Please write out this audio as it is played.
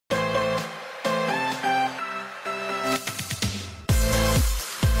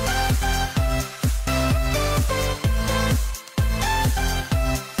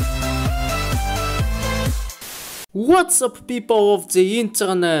What's up, people of the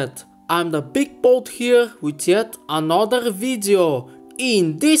internet? I'm the Big Boat here with yet another video.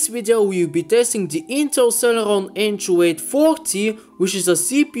 In this video we will be testing the Intel Celeron N2840, which is a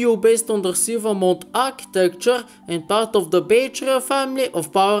CPU based on the Silvermont architecture and part of the Bay family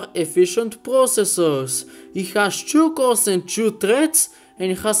of power efficient processors. It has 2 cores and 2 threads,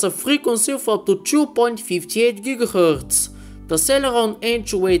 and it has a frequency of up to 2.58 GHz. The Celeron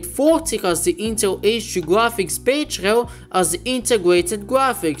N2840 has the Intel HD graphics page rail as the integrated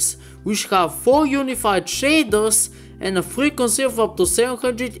graphics, which have 4 unified shaders and a frequency of up to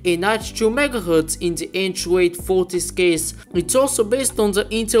 792 MHz in the N2840's case. It's also based on the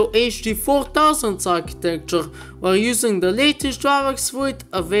Intel HD 4000 architecture, while using the latest DirectX for it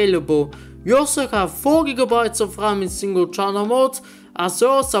available. You also have 4 GB of RAM in single channel mode, as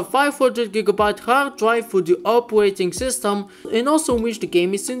well as a 500 GB hard drive for the operating system and also in which the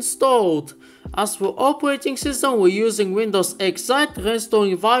game is installed. As for operating system, we're using Windows XP Rainstorm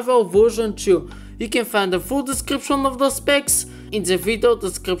Revival version 2. You can find the full description of the specs in the video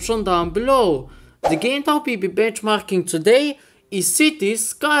description down below. The game that we'll be benchmarking today is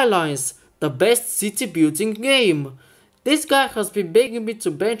Skylines, the best city building game. This guy has been begging me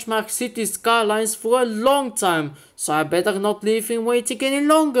to benchmark Skylines for a long time, so I better not leave him waiting any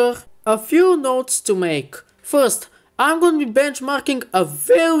longer. A few notes to make. First, I'm going to be benchmarking a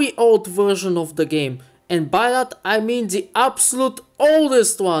very old version of the game, and by that I mean the absolute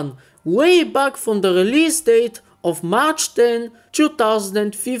oldest one, way back from the release date of March 10,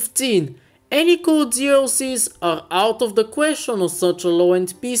 2015. Any core DLCs are out of the question on such a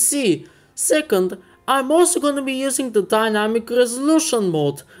low-end PC. Second, I'm also going to be using the dynamic resolution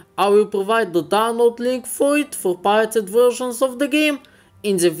mode. I will provide the download link for it for pirated versions of the game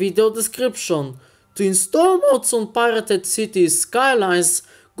in the video description. To install mods on pirated Skylines,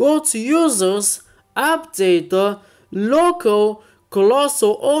 go to Users, App Data, Local,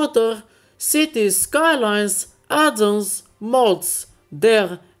 Colossal Order, Skylines, Add-ons, Mods.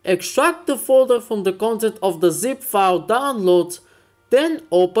 There, extract the folder from the content of the zip file download, then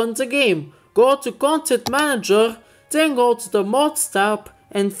open the game. Go to Content Manager, then go to the Mods tab,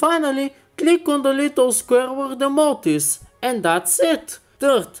 and finally click on the little square where the mod is, and that's it.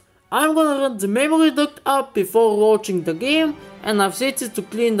 Third, I'm gonna run the memory duct up before launching the game, and I've set it to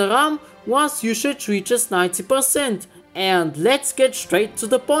clean the RAM once usage reaches 90%. And let's get straight to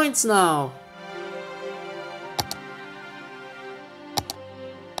the points now.